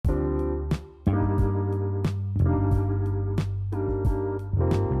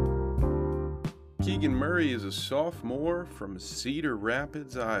Keegan Murray is a sophomore from Cedar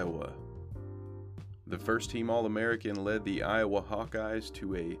Rapids, Iowa. The first-team All-American led the Iowa Hawkeyes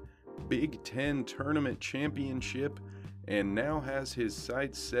to a Big Ten tournament championship and now has his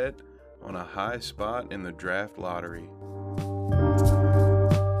sights set on a high spot in the draft lottery.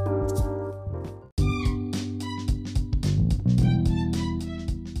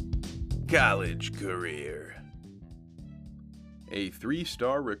 College career. A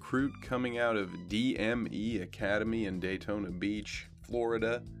three-star recruit coming out of DME Academy in Daytona Beach,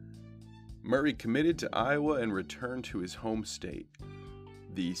 Florida, Murray committed to Iowa and returned to his home state.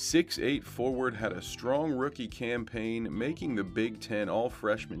 The 6'8" forward had a strong rookie campaign, making the Big Ten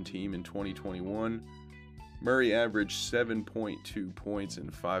all-freshman team in 2021. Murray averaged 7.2 points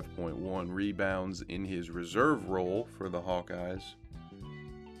and 5.1 rebounds in his reserve role for the Hawkeyes.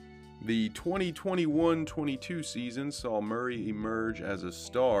 The 2021-22 season saw Murray emerge as a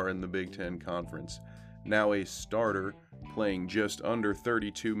star in the Big Ten Conference. Now a starter, playing just under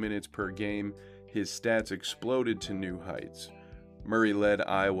 32 minutes per game, his stats exploded to new heights. Murray led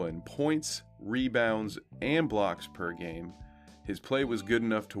Iowa in points, rebounds, and blocks per game. His play was good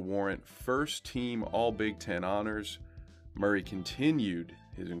enough to warrant first-team All-Big Ten honors. Murray continued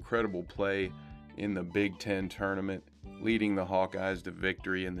his incredible play in the Big Ten tournament, leading the Hawkeyes to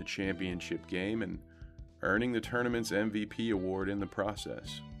victory in the championship game and earning the tournament's MVP award in the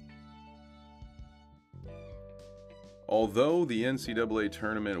process. Although the NCAA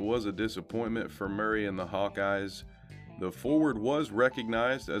tournament was a disappointment for Murray and the Hawkeyes, the forward was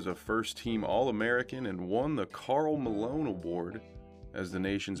recognized as a first-team All-American and won the Karl Malone Award as the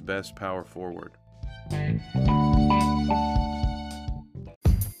nation's best power forward.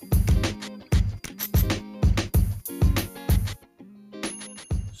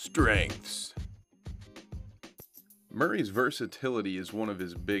 Strengths. Murray's versatility is one of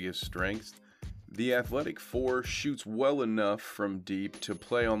his biggest strengths. The athletic four shoots well enough from deep to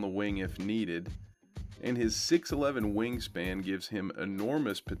play on the wing if needed, and his 6'11" wingspan gives him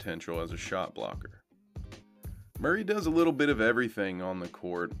enormous potential as a shot blocker. Murray does a little bit of everything on the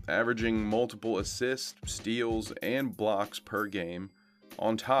court, averaging multiple assists, steals, and blocks per game,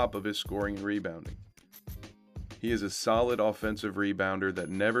 on top of his scoring and rebounding. He is a solid offensive rebounder that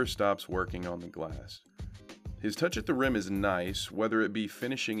never stops working on the glass. His touch at the rim is nice, whether it be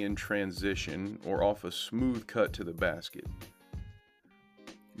finishing in transition or off a smooth cut to the basket.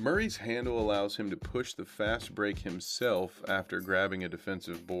 Murray's handle allows him to push the fast break himself after grabbing a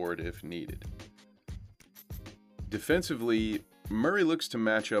defensive board if needed. Defensively, Murray looks to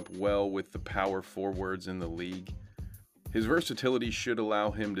match up well with the power forwards in the league. His versatility should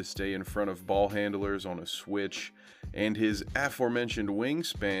allow him to stay in front of ball handlers on a switch, and his aforementioned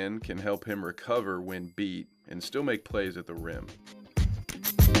wingspan can help him recover when beat and still make plays at the rim.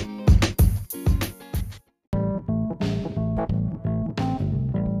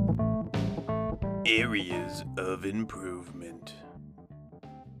 Areas of improvement.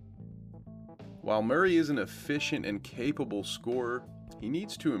 While Murray is an efficient and capable scorer, he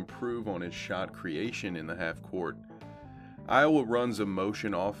needs to improve on his shot creation in the half court. Iowa runs a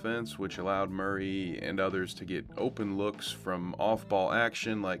motion offense, which allowed Murray and others to get open looks from off-ball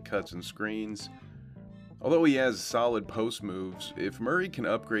action like cuts and screens. Although he has solid post moves, if Murray can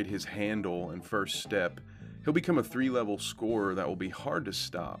upgrade his handle and first step, he'll become a three-level scorer that will be hard to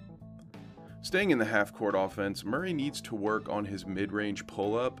stop. Staying in the half-court offense, Murray needs to work on his mid-range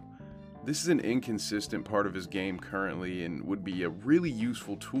pull-up. This is an inconsistent part of his game currently and would be a really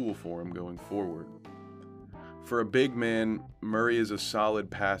useful tool for him going forward. For a big man, Murray is a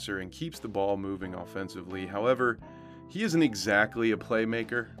solid passer and keeps the ball moving offensively. However, he isn't exactly a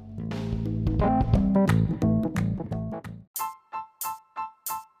playmaker.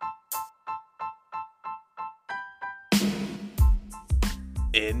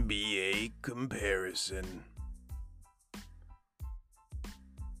 NBA comparison.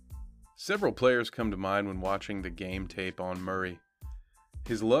 Several players come to mind when watching the game tape on Murray.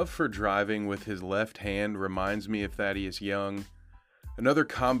 His love for driving with his left hand reminds me of Thaddeus Young, another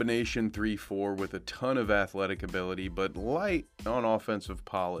combination 3-4 with a ton of athletic ability but light on offensive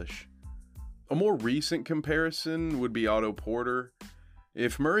polish. A more recent comparison would be Otto Porter.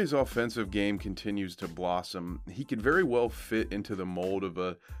 If Murray's offensive game continues to blossom, he could very well fit into the mold of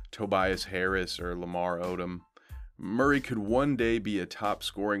a Tobias Harris or Lamar Odom. Murray could one day be a top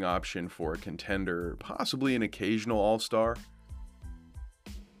scoring option for a contender, possibly an occasional all-star.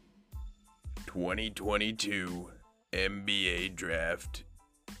 2022 NBA Draft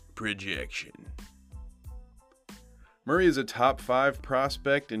Projection. Murray is a top 5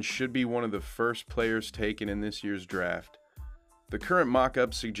 prospect and should be one of the first players taken in this year's draft. The current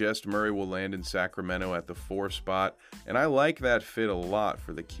mock-ups suggest Murray will land in Sacramento at the 4 spot, and I like that fit a lot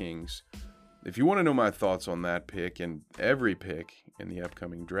for the Kings. If you want to know my thoughts on that pick and every pick in the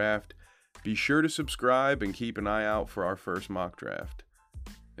upcoming draft, be sure to subscribe and keep an eye out for our first mock draft.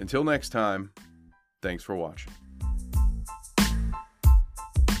 Until next time, thanks for watching.